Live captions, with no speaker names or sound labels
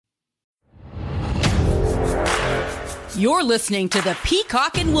You're listening to the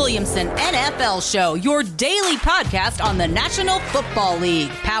Peacock and Williamson NFL Show, your daily podcast on the National Football League,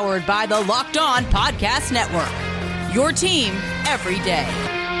 powered by the Locked On Podcast Network. Your team every day.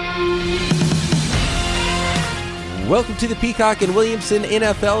 Welcome to the Peacock and Williamson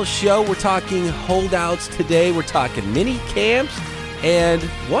NFL Show. We're talking holdouts today. We're talking mini camps. And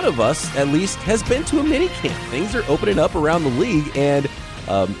one of us, at least, has been to a mini camp. Things are opening up around the league. And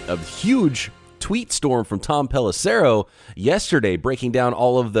a huge tweet storm from Tom Pelissero yesterday breaking down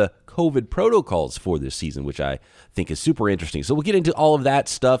all of the COVID protocols for this season, which I think is super interesting. So we'll get into all of that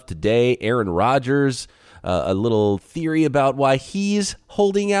stuff today. Aaron Rodgers, a little theory about why he's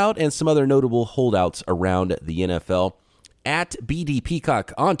holding out, and some other notable holdouts around the NFL. At BD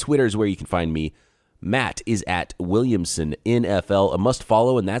Peacock on Twitter is where you can find me. Matt is at Williamson NFL, a must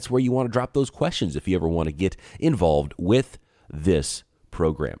follow, and that's where you want to drop those questions if you ever want to get involved with this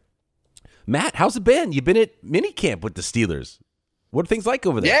program. Matt, how's it been? You've been at minicamp with the Steelers. What are things like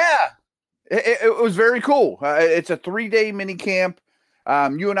over there? Yeah, it was very cool. It's a 3-day minicamp.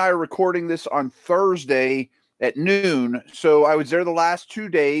 You and I are recording this on Thursday at noon. So I was there the last 2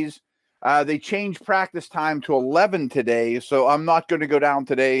 days. They changed practice time to 11 today. So I'm not going to go down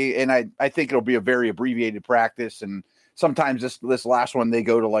today. And I think it'll be a very abbreviated practice. And sometimes this last one, they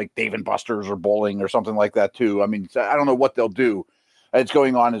go to like Dave & Buster's or bowling or something like that too. I mean, I don't know what they'll do. It's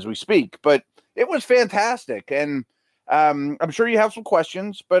going on as we speak, but it was fantastic. And I'm sure you have some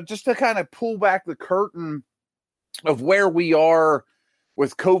questions, but just to kind of pull back the curtain of where we are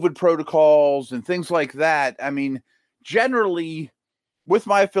with COVID protocols and things like that. I mean, generally with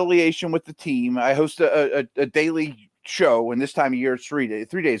my affiliation with the team, I host a daily show, and this time of year it's 3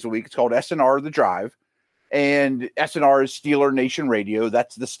 days a week. It's called SNR The Drive, and SNR is Steeler Nation Radio.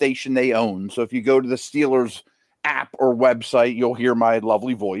 That's the station they own. So if you go to the Steelers app or website, you'll hear my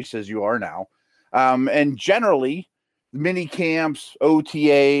lovely voice as you are now. And generally, mini camps,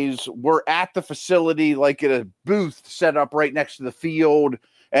 OTAs, we're at the facility, like at a booth set up right next to the field,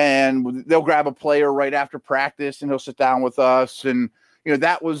 and they'll grab a player right after practice and he'll sit down with us. And,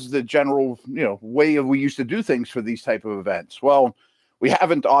 that was the general, way we used to do things for these type of events. Well, we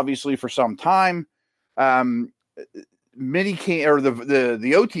haven't obviously for some time. Mini camp or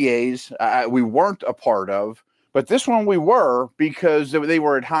the OTAs, we weren't a part of. But this one we were, because they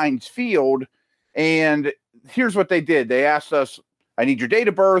were at Heinz Field, and here's what they did. They asked us, I need your date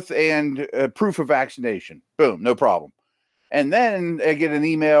of birth and proof of vaccination. Boom, no problem. And then I get an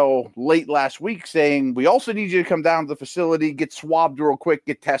email late last week saying, we also need you to come down to the facility, get swabbed real quick,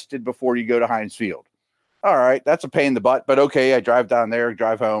 get tested before you go to Heinz Field. All right, that's a pain in the butt, but okay, I drive down there,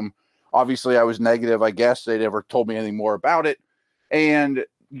 drive home. Obviously, I was negative, I guess. They never told me anything more about it. And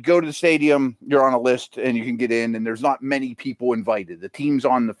you go to the stadium, you're on a list, and you can get in, and there's not many people invited. The team's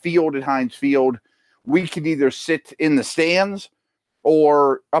on the field at Heinz Field. We could either sit in the stands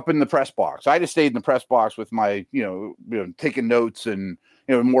or up in the press box. I just stayed in the press box with my, taking notes and,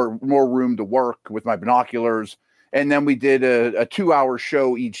 more room to work with my binoculars. And then we did a 2-hour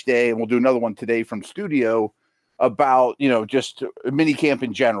show each day, and we'll do another one today from studio about, just mini camp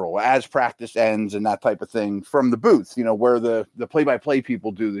in general as practice ends and that type of thing from the booth, where the play-by-play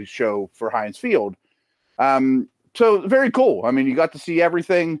people do the show for Heinz Field. So very cool. I mean, you got to see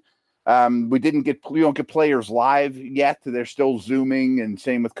everything. We don't get players live yet. They're still Zooming, and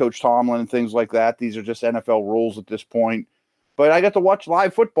same with Coach Tomlin and things like that. These are just NFL rules at this point. But I got to watch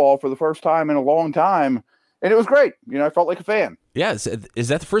live football for the first time in a long time, and it was great. I felt like a fan. Yeah, is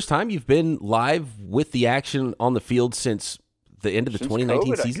that the first time you've been live with the action on the field since the end of the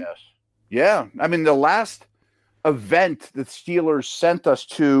 2019 season? I guess. Yeah. I mean, the last event the Steelers sent us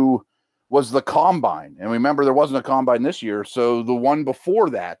to was the Combine. And remember, there wasn't a Combine this year, so the one before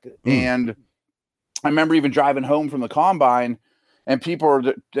that. And I remember even driving home from the Combine, and it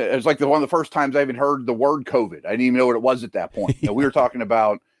was like one of the first times I even heard the word COVID. I didn't even know what it was at that point. We were talking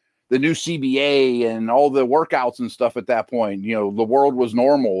about the new CBA and all the workouts and stuff at that point. The world was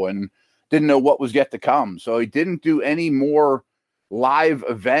normal and didn't know what was yet to come. So he didn't do any more live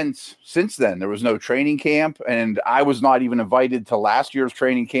events since then. There was no training camp, and I was not even invited to last year's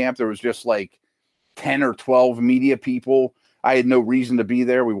training camp. There was just like 10 or 12 media people. I had no reason to be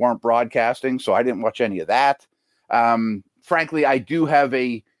there. We weren't broadcasting, so I didn't watch any of that. Frankly, I do have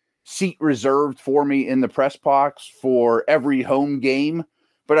a seat reserved for me in the press box for every home game,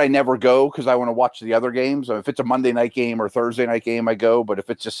 but I never go because I want to watch the other games. So if it's a Monday night game or Thursday night game, I go. But if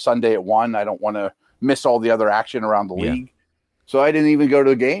it's just Sunday at 1, I don't want to miss all the other action around the league. So I didn't even go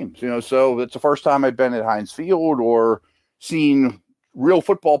to the games, so it's the first time I've been at Heinz Field or seen real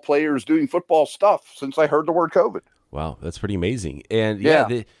football players doing football stuff since I heard the word COVID. Wow, that's pretty amazing. And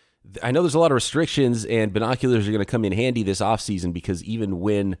I know there's a lot of restrictions, and binoculars are going to come in handy this offseason because even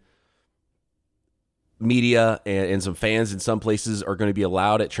when media and some fans in some places are going to be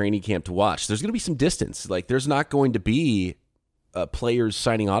allowed at training camp to watch, there's going to be some distance. Like, there's not going to be players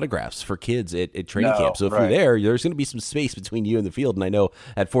signing autographs for kids at training camp. So if you're there's going to be some space between you and the field. And I know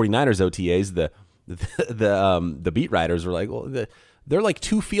at 49ers OTAs, the beat writers were like, well, they're like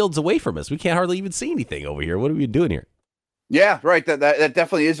 2 fields away from us. We can't hardly even see anything over here. What are we doing here? Yeah, right. That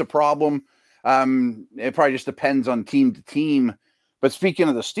definitely is a problem. It probably just depends on team to team. But speaking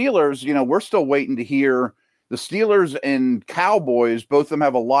of the Steelers, we're still waiting to hear. The Steelers and Cowboys, both of them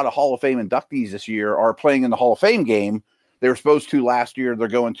have a lot of Hall of Fame inductees this year, are playing in the Hall of Fame game. They were supposed to last year. They're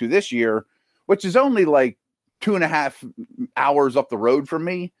going to this year, which is only like 2.5 hours up the road from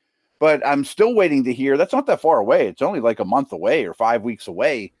me. But I'm still waiting to hear. That's not that far away. It's only like a month away or 5 weeks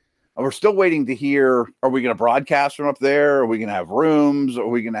away. And we're still waiting to hear, are we going to broadcast from up there? Are we going to have rooms? Are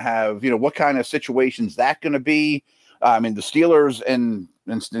we going to have, what kind of situation's that going to be? I mean, the Steelers and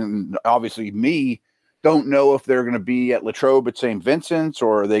obviously me don't know if they're going to be at Latrobe at St. Vincent's,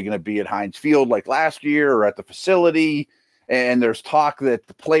 or are they going to be at Heinz Field like last year, or at the facility. And there's talk that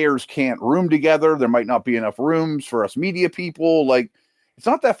the players can't room together. There might not be enough rooms for us media people. Like, it's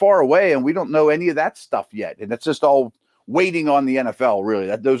not that far away, and we don't know any of that stuff yet. And it's just all waiting on the NFL,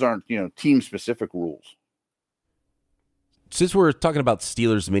 really. Those aren't, team-specific rules. Since we're talking about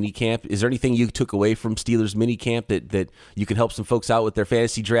Steelers minicamp, is there anything you took away from Steelers minicamp that you could help some folks out with their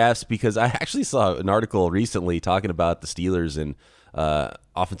fantasy drafts? Because I actually saw an article recently talking about the Steelers and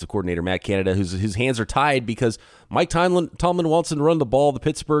offensive coordinator Matt Canada, whose hands are tied because Mike Tomlin wants to run the ball. The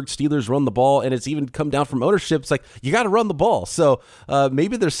Pittsburgh Steelers run the ball, and it's even come down from ownership. It's like, you got to run the ball. So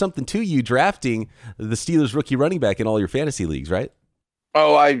maybe there's something to you drafting the Steelers rookie running back in all your fantasy leagues, right?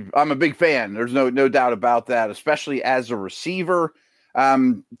 Oh, I'm a big fan. There's no doubt about that, especially as a receiver.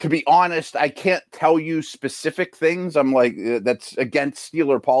 To be honest, I can't tell you specific things. I'm like, that's against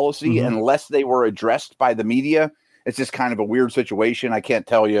Steeler policy unless they were addressed by the media. It's just kind of a weird situation. I can't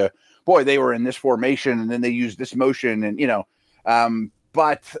tell you, boy, they were in this formation and then they used this motion and,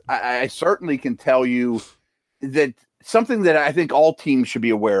 but I certainly can tell you that something that I think all teams should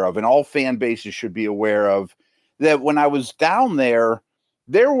be aware of and all fan bases should be aware of, that when I was down there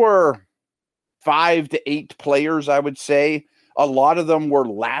were 5 to 8 players, I would say. A lot of them were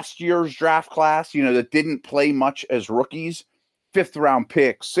last year's draft class, that didn't play much as rookies, 5th round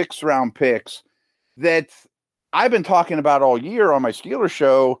picks, 6th round picks, that I've been talking about all year on my Steelers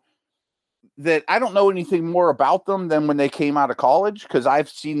show, that I don't know anything more about them than when they came out of college, because I've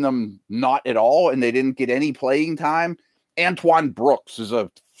seen them not at all, and they didn't get any playing time. Antoine Brooks is a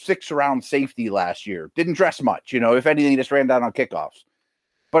 6th round safety last year. Didn't dress much, if anything, he just ran down on kickoffs.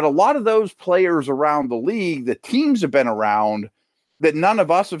 But a lot of those players around the league, the teams have been around that none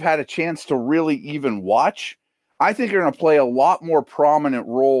of us have had a chance to really even watch, I think are going to play a lot more prominent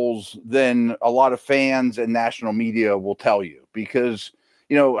roles than a lot of fans and national media will tell you. Because,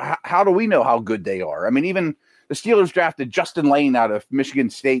 how do we know how good they are? I mean, even the Steelers drafted Justin Lane out of Michigan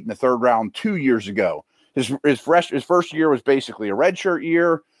State in the 3rd round 2 years ago. His first year was basically a redshirt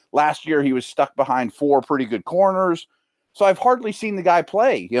year. Last year, he was stuck behind 4 pretty good corners. So I've hardly seen the guy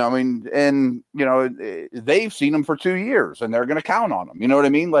play, they've seen him for 2 years and they're going to count on him. You know what I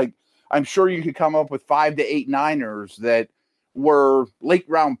mean? Like, I'm sure you could come up with 5 to 8 Niners that were late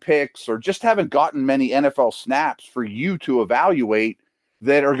round picks or just haven't gotten many NFL snaps for you to evaluate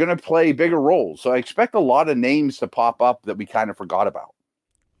that are going to play bigger roles. So I expect a lot of names to pop up that we kind of forgot about.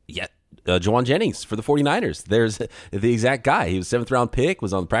 Yeah. Juwan Jennings for the 49ers. There's the exact guy. He was 7th round pick,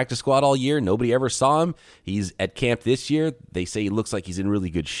 was on the practice squad all year. Nobody ever saw him. He's at camp this year. They say he looks like he's in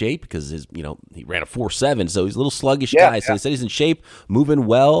really good shape because he ran a 4.7, so he's a little sluggish guy. So they said he's in shape, moving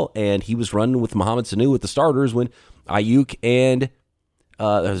well, and he was running with Mohamed Sanu with the starters when Ayuk and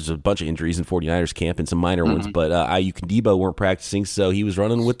there's a bunch of injuries in 49ers camp and some minor ones, but Ayuk and Debo weren't practicing, so he was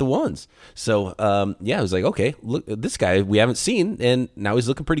running with the ones. So, I was like, okay, look, this guy we haven't seen, and now he's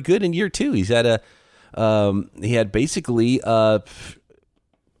looking pretty good in year 2. He's had he had basically, it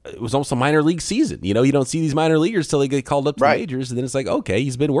was almost a minor league season. You don't see these minor leaguers till they get called up to the majors, and then it's like, okay,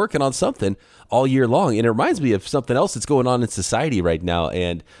 he's been working on something all year long. And it reminds me of something else that's going on in society right now.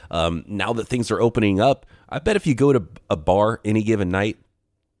 And now that things are opening up, I bet if you go to a bar any given night,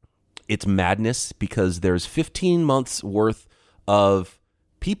 it's madness because there's 15 months worth of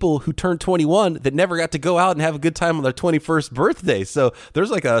people who turned 21 that never got to go out and have a good time on their 21st birthday. So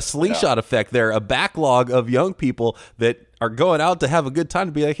there's like a slingshot effect there, a backlog of young people that are going out to have a good time,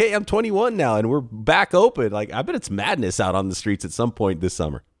 to be like, hey, I'm 21 now and we're back open. Like, I bet it's madness out on the streets at some point this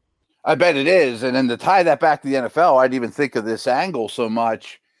summer. I bet it is. And then to tie that back to the NFL, I'd even think of this angle so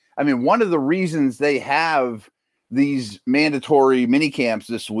much. I mean, one of the reasons they have these mandatory mini camps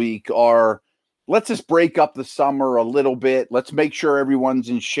this week are, let's just break up the summer a little bit. Let's make sure everyone's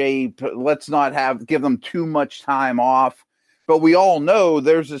in shape. Let's not give them too much time off. But we all know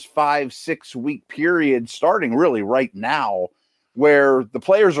there's this 5-6 week period starting really right now where the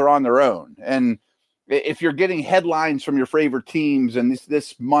players are on their own. And if you're getting headlines from your favorite teams in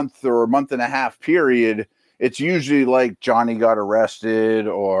this month or month and a half period, it's usually like Johnny got arrested,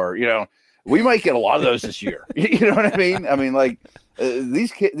 or, we might get a lot of those this year. You know what I mean? I mean, like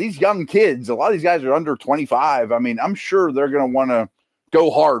these young kids, a lot of these guys are under 25. I mean, I'm sure they're going to want to go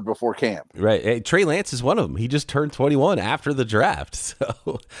hard before camp. Right. Hey, Trey Lance is one of them. He just turned 21 after the draft.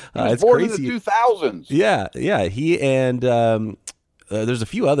 So it's born crazy. In the 2000s. Yeah. He and there's a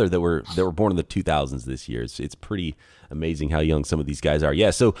few other that were born in the 2000s this year. It's pretty amazing how young some of these guys are.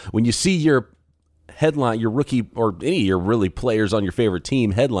 Yeah. So when you see your headline, your rookie or any of your really players on your favorite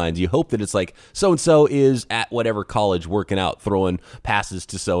team headlines, you hope that it's like so-and-so is at whatever college working out, throwing passes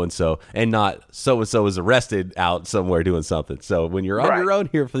to so-and-so, and not so-and-so is arrested out somewhere doing something. So when you're on your own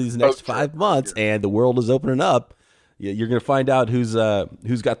here for these next 5 months and the world is opening up, you're going to find out who's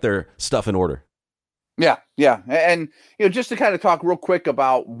got their stuff in order. Yeah. And, just to kind of talk real quick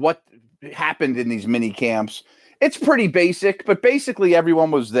about what happened in these mini camps, it's pretty basic, but basically everyone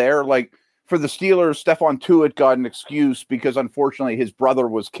was there. Like, for the Steelers, Stephon Tuitt got an excuse because, unfortunately, his brother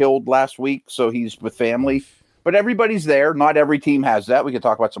was killed last week, so he's with family. But everybody's there. Not every team has that. We can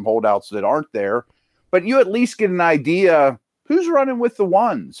talk about some holdouts that aren't there. But you at least get an idea who's running with the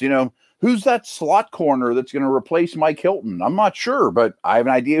ones. Who's that slot corner that's going to replace Mike Hilton? I'm not sure, but I have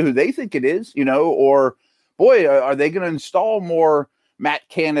an idea who they think it is, or, boy, are they going to install more Matt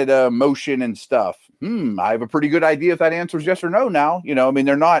Canada motion and stuff? I have a pretty good idea if that answer is yes or no now.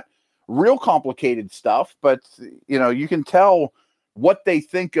 They're not real complicated stuff, but you can tell what they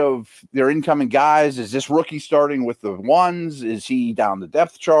think of their incoming guys. Is this rookie starting with the ones? Is he down the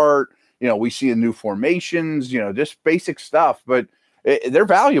depth chart? We see the new formations, just basic stuff, but they're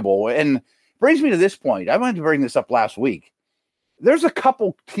valuable. And it brings me to this point. I wanted to bring this up last week. There's a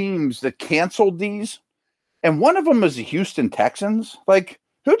couple teams that canceled these, and one of them is the Houston Texans. Like,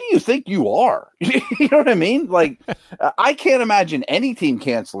 who do you think you are? You know what I mean? Like, I can't imagine any team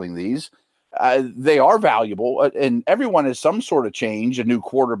canceling these. They are valuable, and everyone has some sort of change, a new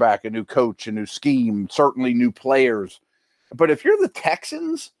quarterback, a new coach, a new scheme, certainly new players. But if you're the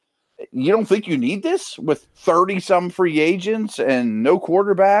Texans, you don't think you need this with 30-some free agents and no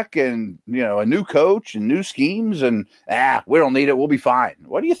quarterback and, a new coach and new schemes and, we don't need it. We'll be fine.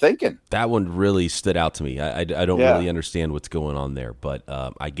 What are you thinking? That one really stood out to me. I don't really understand what's going on there, but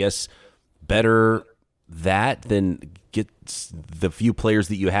I guess better that than get the few players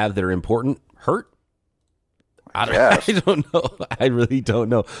that you have that are important hurt. I don't know. I really don't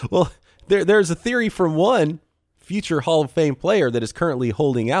know. Well, there's a theory from one future Hall of Fame player that is currently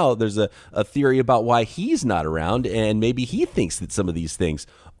holding out. There's a theory about why he's not around, and maybe he thinks that some of these things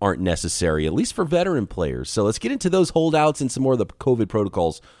aren't necessary, at least for veteran players. So let's get into those holdouts and some more of the COVID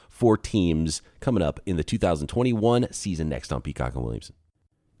protocols for teams coming up in the 2021 season next on Peacock and Williamson.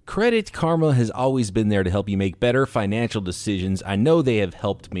 Credit Karma has always been there to help you make better financial decisions. I know they have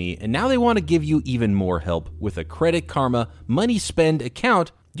helped me, and now they want to give you even more help with a Credit Karma Money Spend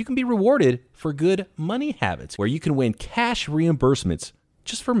account. You can be rewarded for good money habits, where you can win cash reimbursements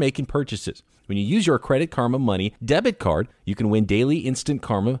just for making purchases. When you use your Credit Karma Money debit card, you can win daily Instant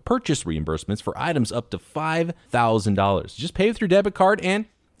Karma purchase reimbursements for items up to $5,000. Just pay with your debit card, and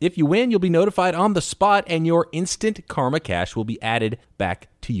if you win, you'll be notified on the spot, and your Instant Karma cash will be added back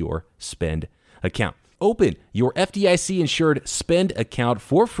to your spend account. Open your FDIC-insured spend account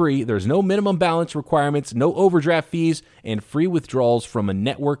for free. There's no minimum balance requirements, no overdraft fees, and free withdrawals from a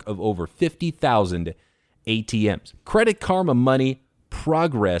network of over 50,000 ATMs. Credit Karma Money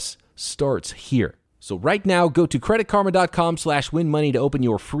progress starts here. So right now, go to creditkarma.com/winmoney to open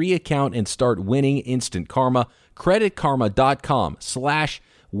your free account and start winning instant karma.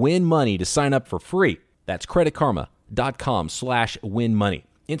 creditkarma.com/winmoney to sign up for free. That's creditkarma.com/winmoney.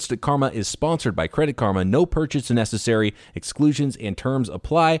 Instant Karma is sponsored by Credit Karma. No purchase necessary. Exclusions and terms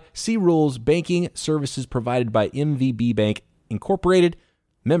apply. See rules. Banking services provided by MVB Bank Incorporated.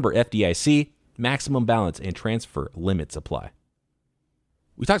 Member FDIC. Maximum balance and transfer limits apply.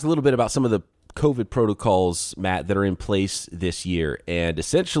 We talked a little bit about some of the COVID protocols, Matt, that are in place this year. And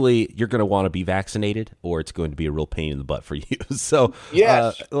essentially, you're going to want to be vaccinated or it's going to be a real pain in the butt for you. So,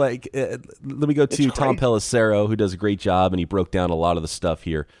 yes. Let me go to Tom Pelissero, who does a great job, and he broke down a lot of the stuff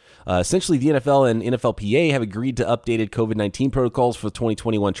here. Essentially, the NFL and NFLPA have agreed to updated COVID-19 protocols for the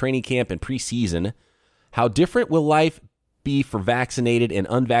 2021 training camp and preseason. How different will life be for vaccinated and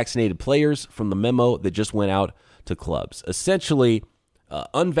unvaccinated players from the memo that just went out to clubs. Essentially,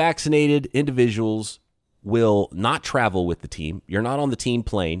 unvaccinated individuals will not travel with the team. You're not on the team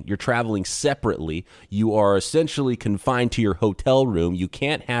plane. You're traveling separately. You are essentially confined to your hotel room. You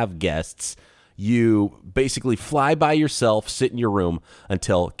can't have guests. You basically fly by yourself, sit in your room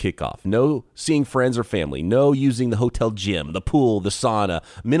until kickoff. No seeing friends or family. No using the hotel gym, the pool, the sauna.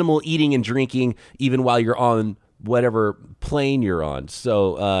 Minimal eating and drinking even while you're on whatever plane you're on.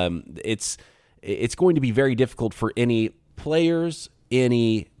 So it's going to be very difficult for any players,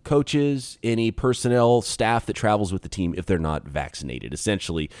 any coaches, any personnel, staff that travels with the team if they're not vaccinated,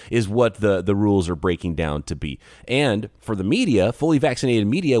 essentially, is what the rules are breaking down to be. And for the media, fully vaccinated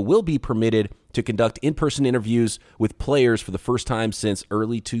media will be permitted to conduct in-person interviews with players for the first time since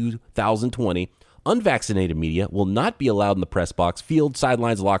early 2020. Unvaccinated media will not be allowed in the press box, field,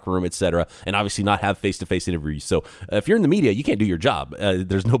 sidelines, locker room, etc., and obviously not have face-to-face interviews. So if you're in the media, you can't do your job.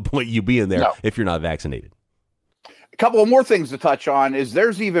 There's no point you being there if you're not vaccinated. A couple of more things to touch on is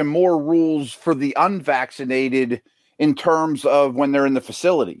there's even more rules for the unvaccinated in terms of when they're in the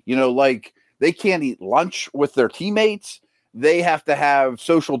facility. Like they can't eat lunch with their teammates. They have to have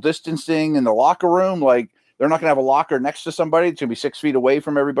social distancing in the locker room. Like they're not going to have a locker next to somebody. It's going to be 6 feet away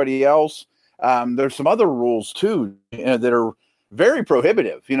from everybody else. There's some other rules too that are very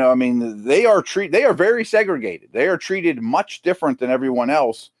prohibitive. They are very segregated. They are treated much different than everyone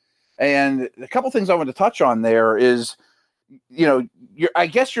else. And a couple things I want to touch on there is, I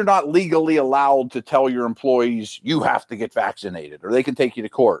guess you're not legally allowed to tell your employees you have to get vaccinated or they can take you to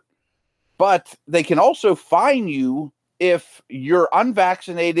court. But they can also fine you if you're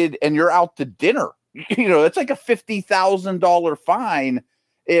unvaccinated and you're out to dinner. It's like a $50,000 fine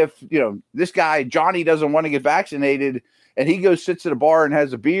if, this guy, Johnny, doesn't want to get vaccinated and he goes, sits at a bar and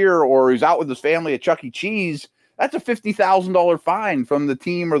has a beer, or he's out with his family at Chuck E. Cheese. That's a $50,000 fine from the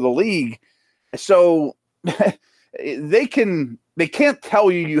team or the league. So they can't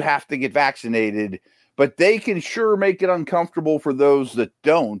tell you have to get vaccinated, but they can sure make it uncomfortable for those that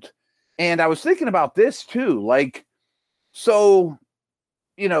don't. And I was thinking about this too. 40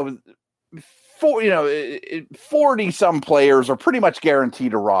 some players are pretty much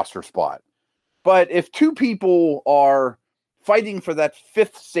guaranteed a roster spot. But if two people are fighting for that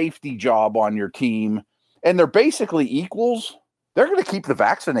fifth safety job on your team, and they're basically equals, they're going to keep the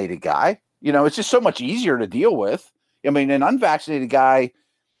vaccinated guy. It's just so much easier to deal with. An unvaccinated guy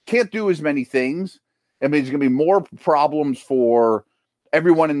can't do as many things. There's going to be more problems for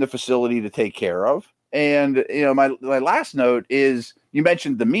everyone in the facility to take care of. And, my last note is you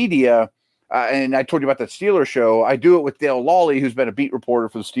mentioned the media, and I told you about that Steelers show. I do it with Dale Lawley, who's been a beat reporter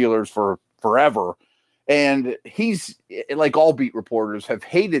for the Steelers for forever. And he's, like all beat reporters, have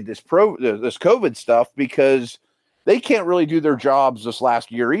hated this COVID stuff because they can't really do their jobs this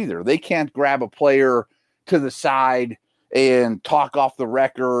last year either. They can't grab a player to the side and talk off the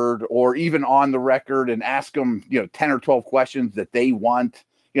record or even on the record and ask them, 10 or 12 questions that they want.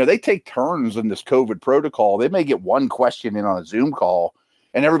 They take turns in this COVID protocol. They may get one question in on a Zoom call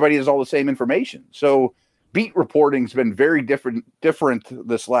and everybody has all the same information. So beat reporting has been very different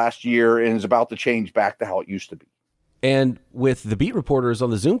this last year and is about to change back to how it used to be. And with the beat reporters on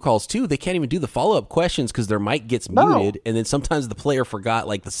the Zoom calls too, they can't even do the follow-up questions because their mic gets muted. And then sometimes the player forgot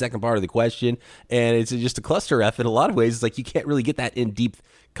like the second part of the question. And it's just a cluster F in a lot of ways. It's like you can't really get that in-deep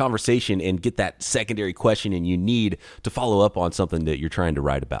conversation and get that secondary question, and you need to follow up on something that you're trying to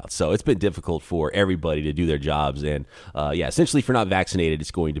write about. So it's been difficult for everybody to do their jobs. And essentially if you're not vaccinated, it's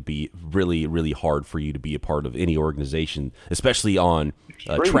going to be really, really hard for you to be a part of any organization, especially on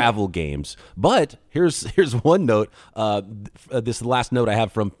travel games. But here's one note. This is the last note I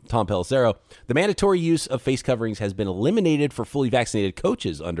have from Tom Pelissero. The mandatory use of face coverings has been eliminated for fully vaccinated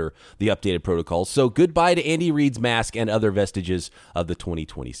coaches under the updated protocols. So goodbye to Andy Reid's mask and other vestiges of the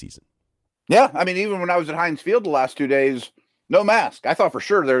 2020 season. Yeah, even when I was at Heinz Field the last 2 days, no mask. I thought for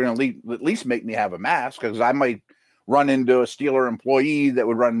sure they're going to at least make me have a mask because I might run into a Steeler employee that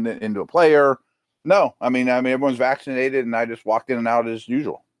would run into a player. No, everyone's vaccinated, and I just walked in and out as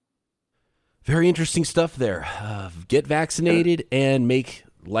usual. Very interesting stuff there. Get vaccinated and make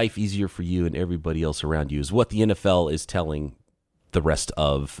life easier for you and everybody else around you is what the NFL is telling the rest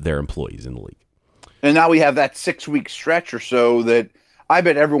of their employees in the league. And now we have that 6-week stretch or so that I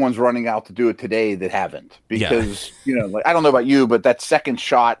bet everyone's running out to do it today that haven't. Because, I don't know about you, but that second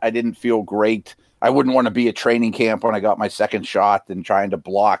shot, I didn't feel great. I wouldn't want to be at training camp when I got my second shot and trying to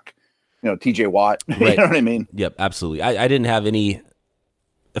block, TJ Watt. Right. You know what I mean? Yep, absolutely. I didn't have any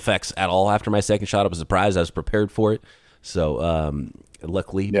effects at all after my second shot. I was surprised. I was prepared for it. So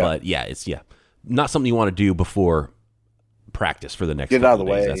luckily, but it's not something you want to do before practice for the next get it out of the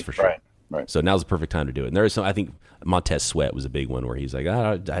couple days, way. that's for sure. Right. So now's the perfect time to do it. And there is some, I think Montez Sweat was a big one where he's like,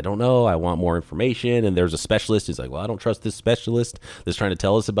 I don't know, I want more information. And there's a specialist who's like, well, I don't trust this specialist that's trying to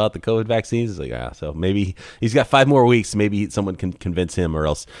tell us about the COVID vaccines. It's like, so maybe he's got 5 more weeks. Maybe someone can convince him, or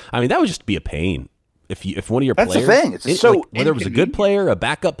else. I mean, that would just be a pain. If one of your That's players, the thing. It's so whether it was a good player, a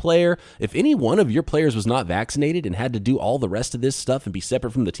backup player, if any one of your players was not vaccinated and had to do all the rest of this stuff and be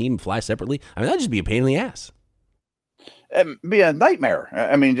separate from the team and fly separately, I mean, that'd just be a pain in the ass. It'd be a nightmare.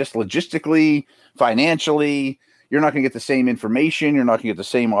 I mean, just logistically, financially, you're not going to get the same information. You're not going to get the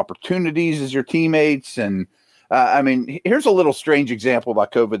same opportunities as your teammates. And I mean, here's a little strange example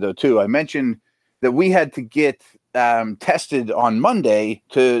about COVID, though, too. I mentioned that we had to get tested on Monday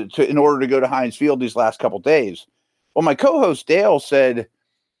to in order to go to Heinz Field these last couple days. Well, my co-host Dale said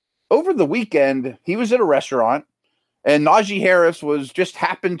over the weekend he was at a restaurant and Najee Harris was just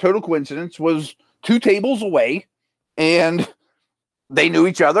happened, total coincidence, was 2 tables away, and they knew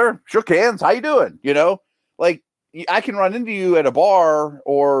each other, shook hands. How you doing? You know, like I can run into you at a bar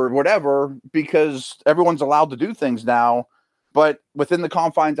or whatever because everyone's allowed to do things now. But within the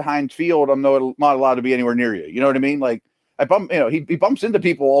confines of Heinz Field, I'm not allowed to be anywhere near you. You know what I mean? Like he bumps into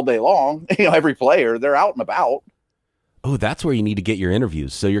people all day long. You know, every player, they're out and about. Oh, that's where you need to get your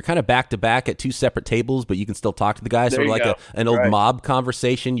interviews. So you're kind of back to back at 2 separate tables, but you can still talk to the guys. Sort of like an old mob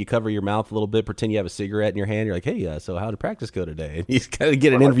conversation. You cover your mouth a little bit, pretend you have a cigarette in your hand. You're like, hey, so how did practice go today? And you kind of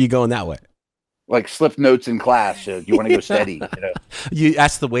get an interview going that way. Like slip notes in class. You want to go steady. You know? You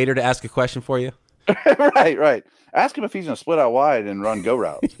ask the waiter to ask a question for you. Right. Ask him if he's going to split out wide and run go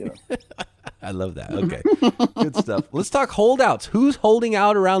routes. You know? I love that. Okay, good stuff. Let's talk holdouts. Who's holding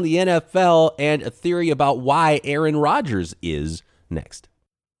out around the NFL and a theory about why Aaron Rodgers is next.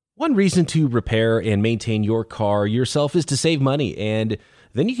 One reason to repair and maintain your car yourself is to save money, and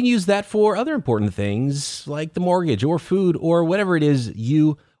then you can use that for other important things like the mortgage or food or whatever it is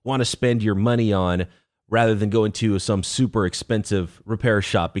you want to spend your money on, rather than going to some super expensive repair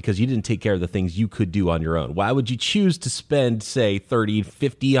shop because you didn't take care of the things you could do on your own. Why would you choose to spend, say, 30,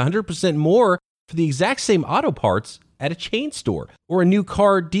 50, 100% more for the exact same auto parts at a chain store or a new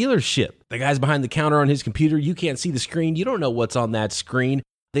car dealership? The guy's behind the counter on his computer. You can't see the screen. You don't know what's on that screen.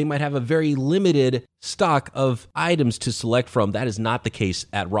 They might have a very limited stock of items to select from. That is not the case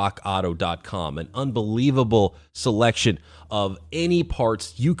at rockauto.com. An unbelievable selection of any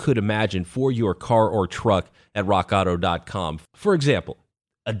parts you could imagine for your car or truck at rockauto.com. For example,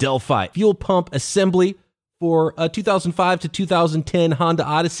 a Delphi fuel pump assembly for a 2005 to 2010 Honda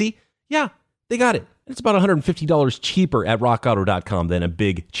Odyssey. Yeah, they got it. It's about $150 cheaper at rockauto.com than a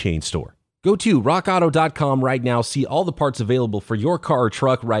big chain store. Go to rockauto.com right now. See all the parts available for your car or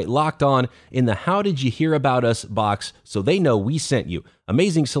truck right locked on in the How Did You Hear About Us box so they know we sent you.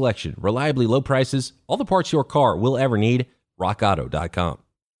 Amazing selection, reliably low prices, all the parts your car will ever need. rockauto.com.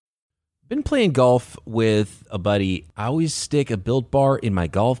 Been playing golf with a buddy. I always stick a Built Bar in my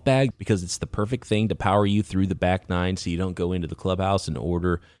golf bag because it's the perfect thing to power you through the back nine so you don't go into the clubhouse and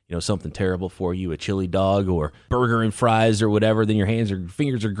order, something terrible for you, a chili dog or burger and fries or whatever. Then your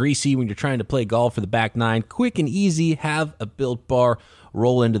fingers are greasy when you're trying to play golf for the back nine. Quick and easy, have a Built Bar,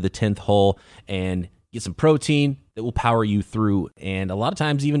 roll into the 10th hole and get some protein that will power you through and a lot of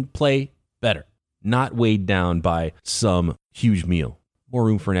times even play better. Not weighed down by some huge meal. More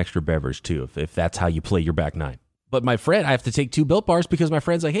room for an extra beverage, too, if that's how you play your back nine. But my friend, I have to take 2 Built Bars because my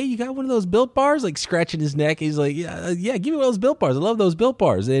friend's like, hey, you got one of those Built Bars? Like scratching his neck. He's like, yeah, give me one of those Built Bars. I love those Built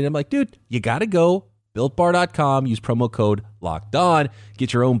Bars. And I'm like, dude, you got to go. BuiltBar.com. Use promo code LOCKEDON.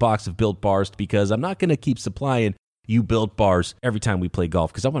 Get your own box of Built Bars because I'm not going to keep supplying you Built Bars every time we play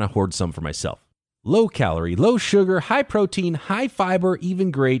golf because I want to hoard some for myself. Low calorie, low sugar, high protein, high fiber,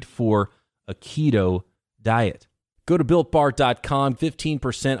 even great for a keto diet. Go to BuiltBar.com,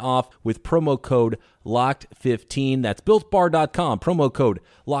 15% off with promo code LOCKED15. That's BuiltBar.com, promo code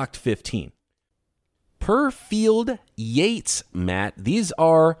LOCKED15. Per-Field Yates, Matt. These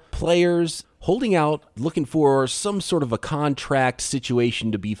are players holding out, looking for some sort of a contract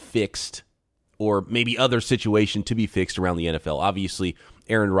situation to be fixed, or maybe other situation to be fixed around the NFL. Obviously,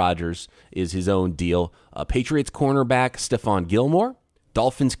 Aaron Rodgers is his own deal. Patriots cornerback Stephon Gilmore,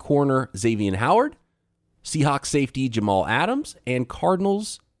 Dolphins corner Xavier Howard, Seahawks safety Jamal Adams, and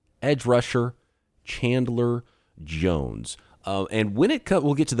Cardinals edge rusher Chandler Jones. And when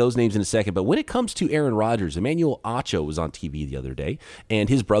we'll get to those names in a second, but when it comes to Aaron Rodgers, Emmanuel Acho was on TV the other day, and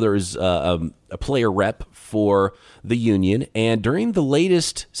his brother is a player rep for the union. And during the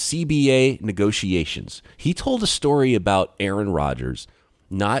latest CBA negotiations, he told a story about Aaron Rodgers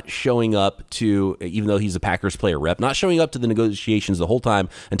not showing up to, even though he's a Packers player rep, not showing up to the negotiations the whole time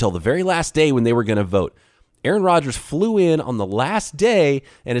until the very last day when they were going to vote. Aaron Rodgers flew in on the last day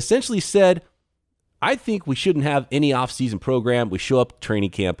and essentially said, I think we shouldn't have any offseason program. We show up at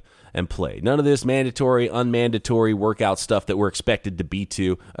training camp and play. None of this mandatory, unmandatory workout stuff that we're expected to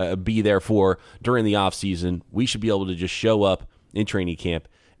be there for during the offseason. We should be able to just show up in training camp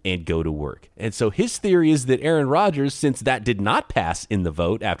and go to work. And so his theory is that Aaron Rodgers, since that did not pass in the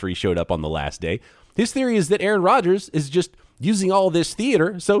vote after he showed up on the last day, his theory is that Aaron Rodgers is just using all this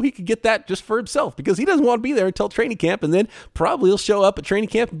theater so he could get that just for himself because he doesn't want to be there until training camp, and then probably he'll show up at training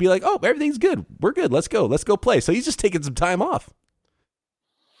camp and be like, oh, everything's good. We're good. Let's go play. So he's just taking some time off.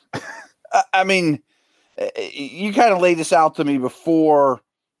 I mean, you kind of laid this out to me before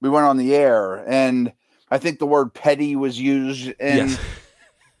we went on the air, and I think the word petty was used. And yes.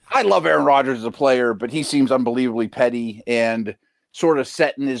 I love Aaron Rodgers as a player, but he seems unbelievably petty and sort of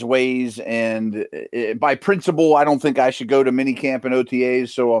set in his ways. And by principle, I don't think I should go to minicamp and OTAs,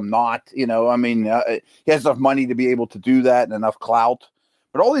 so I'm not. You know, I mean, he has enough money to be able to do that and enough clout.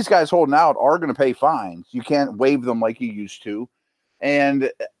 But all these guys holding out are going to pay fines. You can't waive them like you used to.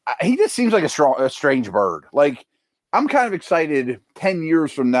 And he just seems like a strange bird. Like, I'm kind of excited 10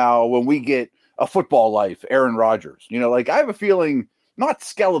 years from now when we get a football life, Aaron Rodgers. You know, like, I have a feeling not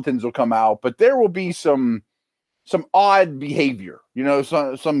skeletons will come out, but there will be some odd behavior, you know,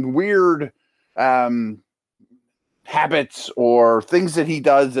 some weird habits or things that he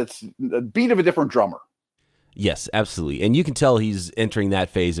does that's a beat of a different drummer. Yes, absolutely. And you can tell he's entering that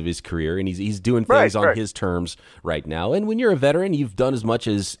phase of his career, and he's doing things on his terms right now. And when you're a veteran, you've done as much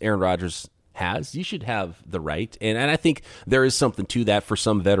as Aaron Rodgers has, you should have the right. And I think there is something to that for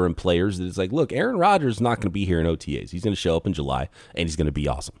some veteran players that it's like, look, Aaron Rodgers is not going to be here in OTAs. He's going to show up in July, and he's going to be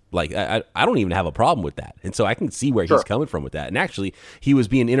awesome. Like, I don't even have a problem with that. And so I can see where he's coming from with that. And actually, he was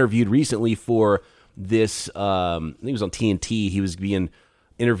being interviewed recently for this, I think it was on TNT. He was being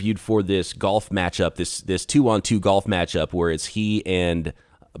interviewed for this golf matchup, this 2-on-2 golf matchup where it's he and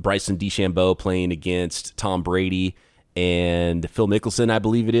Bryson DeChambeau playing against Tom Brady and Phil Mickelson, I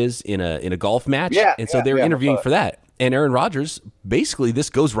believe it is, in a golf match. And so they were interviewing for that. And Aaron Rodgers, basically, this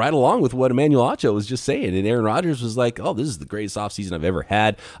goes right along with what Emmanuel Acho was just saying. And Aaron Rodgers was like, oh, this is the greatest offseason I've ever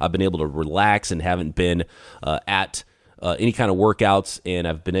had. I've been able to relax and haven't been at any kind of workouts, and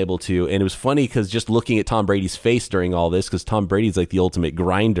I've been able to. And it was funny because just looking at Tom Brady's face during all this, because Tom Brady's like the ultimate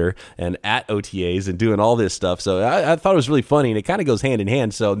grinder and at OTAs and doing all this stuff. So I thought it was really funny, and it kind of goes hand in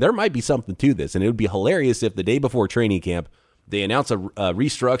hand. So there might be something to this, and it would be hilarious if the day before training camp they announce a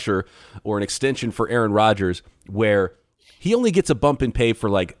restructure or an extension for Aaron Rodgers where he only gets a bump in pay for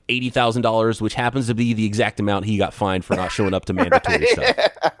like $80,000, which happens to be the exact amount he got fined for not showing up to mandatory stuff.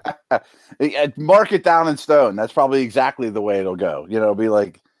 Mark it down in stone. That's probably exactly the way it'll go. You know, it'll be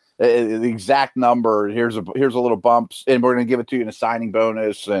like the exact number. Here's a little bump, and we're going to give it to you in a signing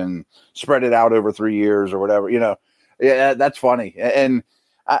bonus and spread it out over 3 years or whatever. You know, yeah, that's funny. And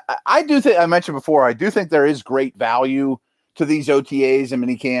I do think, I mentioned before, I do think there is great value to these OTAs and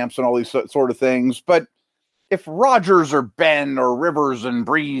mini camps and all these sort of things. But if Rodgers or Ben or Rivers and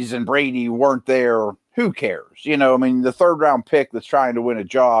Breeze and Brady weren't there, who cares? You know, I mean, the third round pick that's trying to win a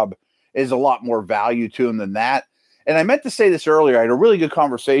job is a lot more value to him than that. And I meant to say this earlier. I had a really good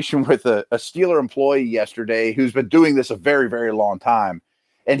conversation with a Steeler employee yesterday who's been doing this a very, very long time.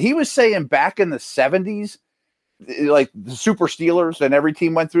 And he was saying back in the 70s, like the Super Steelers and every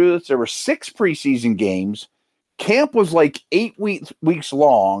team went through this, there were 6 preseason games. Camp was like 8 weeks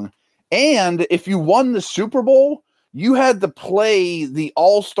long. And if you won the Super Bowl, you had to play the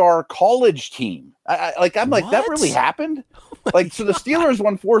all-star college team. I'm like, that really happened? Like, so the Steelers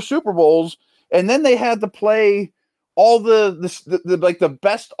won 4 Super Bowls, and then they had to play all the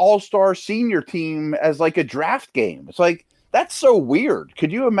best all-star senior team as like a draft game. It's like, that's so weird.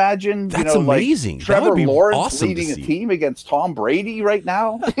 Could you imagine? That's amazing. Like Trevor Lawrence leading a team against Tom Brady right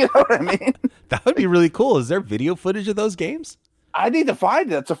now? You know what I mean? That would be really cool. Is there video footage of those games? I need to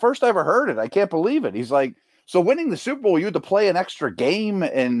find it. It's the first I ever heard it. I can't believe it. He's like, so winning the Super Bowl, you had to play an extra game,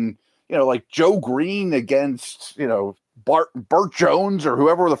 and you know, like Joe Green against, you know, Burt Jones or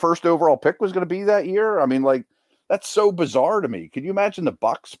whoever the first overall pick was going to be that year. I mean, like, that's so bizarre to me. Can you imagine the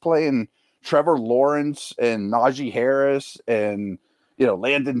Bucs playing Trevor Lawrence and Najee Harris and, you know,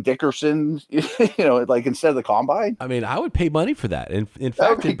 Landon Dickerson, you know, like instead of the combine? I mean, I would pay money for that. In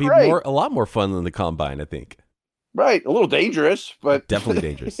fact, it'd be a lot more fun than the combine, I think. Right. A little dangerous, but definitely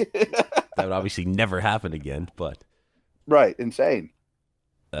dangerous. That would obviously never happen again, but right. Insane.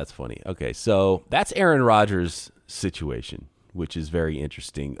 That's funny. Okay. So that's Aaron Rodgers' situation, which is very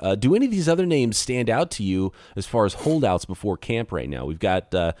interesting. Do any of these other names stand out to you as far as holdouts before camp right now? We've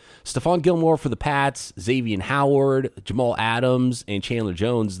got Stephon Gilmore for the Pats, Xavier Howard, Jamal Adams, and Chandler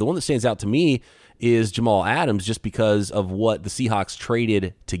Jones. The one that stands out to me is Jamal Adams, just because of what the Seahawks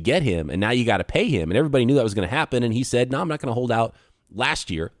traded to get him, and now you got to pay him, and everybody knew that was going to happen, and he said, no, I'm not going to hold out last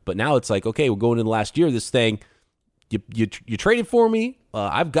year. But now it's like, okay, we're going into the last year of this thing. You traded for me.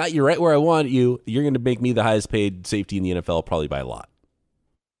 I've got you right where I want you. You're going to make me the highest paid safety in the NFL, probably by a lot.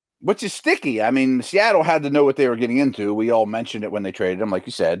 Which is sticky. I mean, Seattle had to know what they were getting into. We all mentioned it when they traded him, like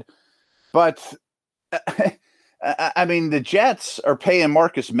you said. But, I mean, the Jets are paying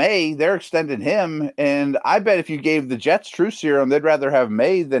Marcus May. They're extending him. And I bet if you gave the Jets true serum, they'd rather have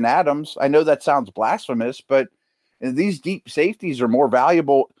May than Adams. I know that sounds blasphemous, but these deep safeties are more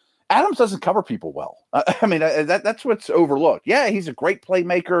valuable. Adams doesn't cover people well. I mean, that's what's overlooked. Yeah, he's a great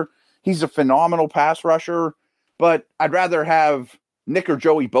playmaker. He's a phenomenal pass rusher. But I'd rather have Nick or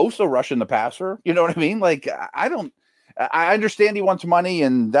Joey Bosa rushing the passer. You know what I mean? Like, I understand he wants money,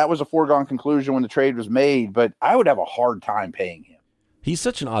 and that was a foregone conclusion when the trade was made, but I would have a hard time paying him. He's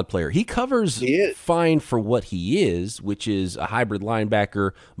such an odd player. He covers fine for what he is, which is a hybrid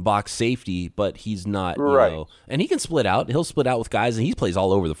linebacker, box safety, but he's not, and he can split out. He'll split out with guys, and he plays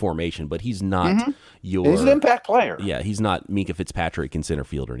all over the formation, but he's not he's an impact player. Yeah, he's not Minkah Fitzpatrick in center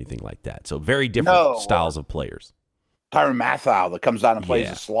field or anything like that. So very different styles of players. Tyrann Mathieu that comes down and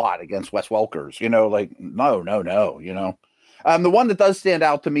plays a slot against Wes Welkers. No. The one that does stand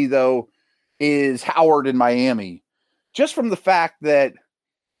out to me, though, is Howard in Miami. Just from the fact that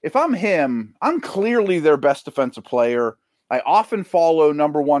if I'm him, I'm clearly their best defensive player. I often follow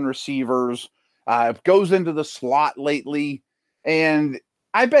number one receivers, goes into the slot lately, and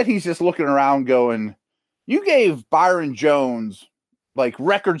I bet he's just looking around going, you gave Byron Jones like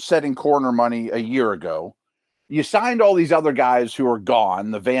record-setting corner money a year ago. You signed all these other guys who are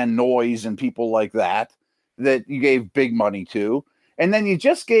gone, the Van Noys and people like that you gave big money to. And then you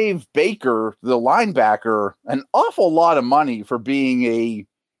just gave Baker, the linebacker, an awful lot of money for being a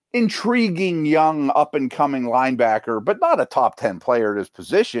intriguing, young, up-and-coming linebacker, but not a top 10 player at his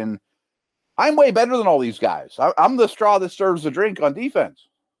position. I'm way better than all these guys. I'm the straw that serves the drink on defense.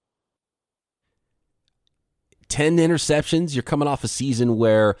 10 interceptions. You're coming off a season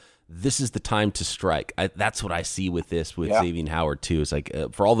where this is the time to strike. That's what I see with this, with Xavier Howard, too. It's like,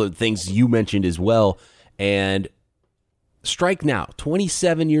 for all the things you mentioned as well, and strike now.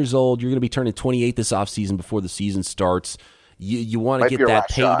 27 years old. You're going to be turning 28 this offseason before the season starts. You want to get that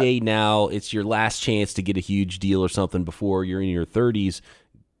payday now. It's your last chance to get a huge deal or something before you're in your 30s.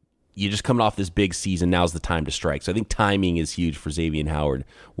 You're just coming off this big season. Now's the time to strike. So I think timing is huge for Xavier Howard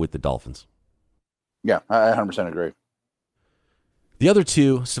with the Dolphins. Yeah, I 100% agree. The other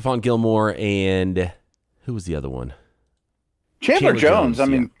two, Stephon Gilmore and who was the other one? Chandler Jones. I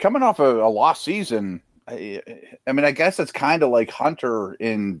mean, coming off a lost season, I mean, I guess it's kind of like Hunter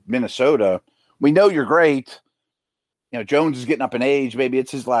in Minnesota. We know you're great. Jones is getting up in age. Maybe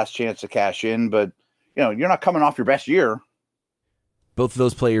it's his last chance to cash in, but you're not coming off your best year. Both of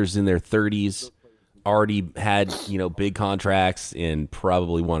those players in their 30s already had, big contracts and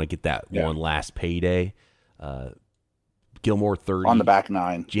probably want to get that one last payday. Gilmore 30 on the back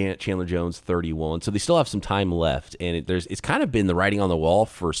nine. Chandler Jones 31. So they still have some time left, and it's kind of been the writing on the wall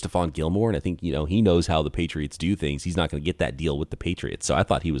for Stephon Gilmore. And I think he knows how the Patriots do things. He's not going to get that deal with the Patriots. So I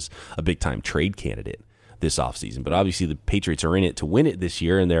thought he was a big time trade candidate this offseason. But obviously the Patriots are in it to win it this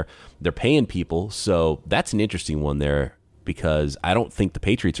year, and they're paying people. So that's an interesting one there, because I don't think the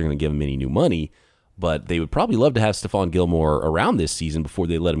Patriots are going to give him any new money, but they would probably love to have Stephon Gilmore around this season before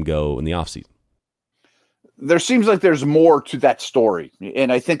they let him go in the offseason. There seems like there's more to that story.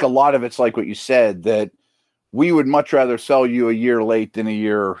 And I think a lot of it's like what you said, that we would much rather sell you a year late than a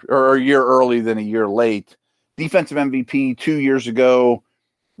year early than a year late. Defensive MVP 2 years ago,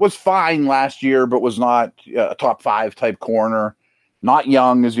 was fine last year, but was not a top 5 type corner. Not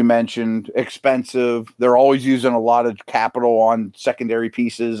young, as you mentioned, expensive. They're always using a lot of capital on secondary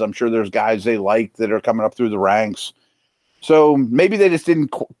pieces. I'm sure there's guys they like that are coming up through the ranks. So maybe they just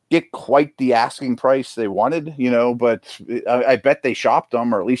didn't get quite the asking price they wanted, but I bet they shopped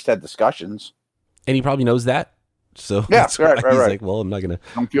them, or at least had discussions. And he probably knows that. So yeah, right. He's like, well, I'm not going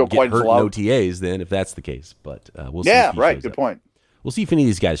to get hurt in OTAs then if that's the case. But we'll see. Yeah, right. Good point. We'll see if any of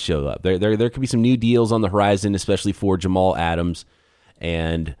these guys show up. There could be some new deals on the horizon, especially for Jamal Adams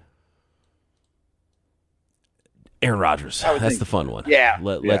and Aaron Rodgers. That's the fun one. Yeah.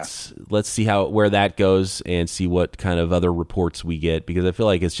 Let's see where that goes and see what kind of other reports we get, because I feel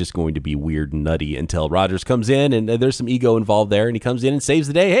like it's just going to be weird and nutty until Rodgers comes in and there's some ego involved there, and he comes in and saves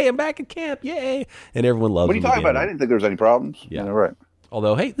the day. Hey, I'm back at camp. Yay. And everyone loves him. What are you talking about? I didn't think there was any problems. Yeah. Right.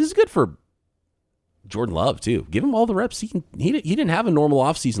 Although, hey, this is good for Jordan Love, too. Give him all the reps. He didn't have a normal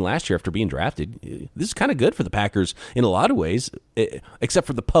offseason last year after being drafted. This is kind of good for the Packers in a lot of ways, except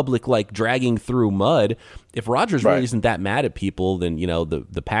for the public, like, dragging through mud. If Rodgers really isn't that mad at people, then,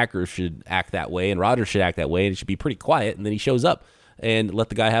 the Packers should act that way, and Rodgers should act that way, and it should be pretty quiet, and then he shows up. And let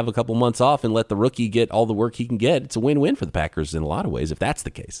the guy have a couple months off and let the rookie get all the work he can get. It's a win-win for the Packers in a lot of ways, if that's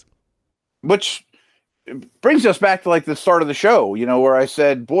the case. Which brings us back to like the start of the show, where I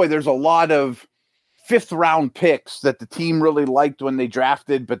said, boy, there's a lot of fifth-round picks that the team really liked when they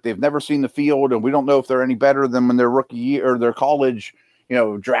drafted, but they've never seen the field, and we don't know if they're any better than when their rookie year or their college,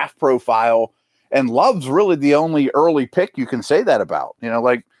 draft profile. And Love's really the only early pick you can say that about.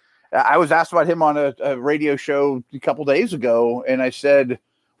 I was asked about him on a radio show a couple days ago, and I said,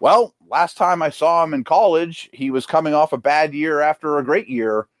 well, last time I saw him in college, he was coming off a bad year after a great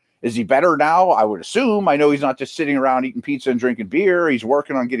year. Is he better now? I would assume. I know he's not just sitting around eating pizza and drinking beer. He's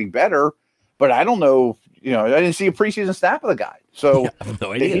working on getting better, but I don't know. I didn't see a preseason snap of the guy. So I have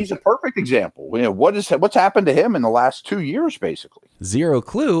no idea. He's a perfect example. What's happened to him in the last 2 years, basically? Zero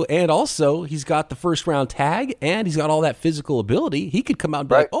clue. And also, he's got the first-round tag, and he's got all that physical ability. He could come out and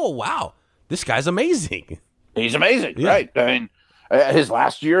be like, oh, wow, this guy's amazing. He's amazing, right? I mean, his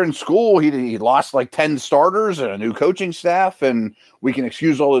last year in school, he lost like 10 starters and a new coaching staff, and we can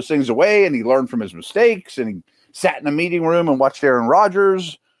excuse all those things away, and he learned from his mistakes, and he sat in a meeting room and watched Aaron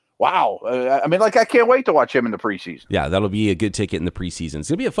Rodgers. Wow. I can't wait to watch him in the preseason. Yeah, that'll be a good ticket in the preseason. It's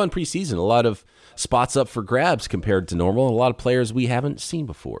going to be a fun preseason. A lot of spots up for grabs compared to normal, and a lot of players we haven't seen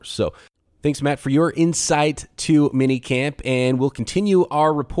before. So thanks, Matt, for your insight to minicamp, and we'll continue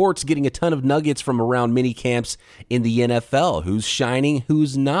our reports, getting a ton of nuggets from around minicamps in the NFL. Who's shining,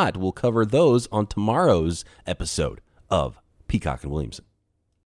 who's not? We'll cover those on tomorrow's episode of Peacock and Williamson.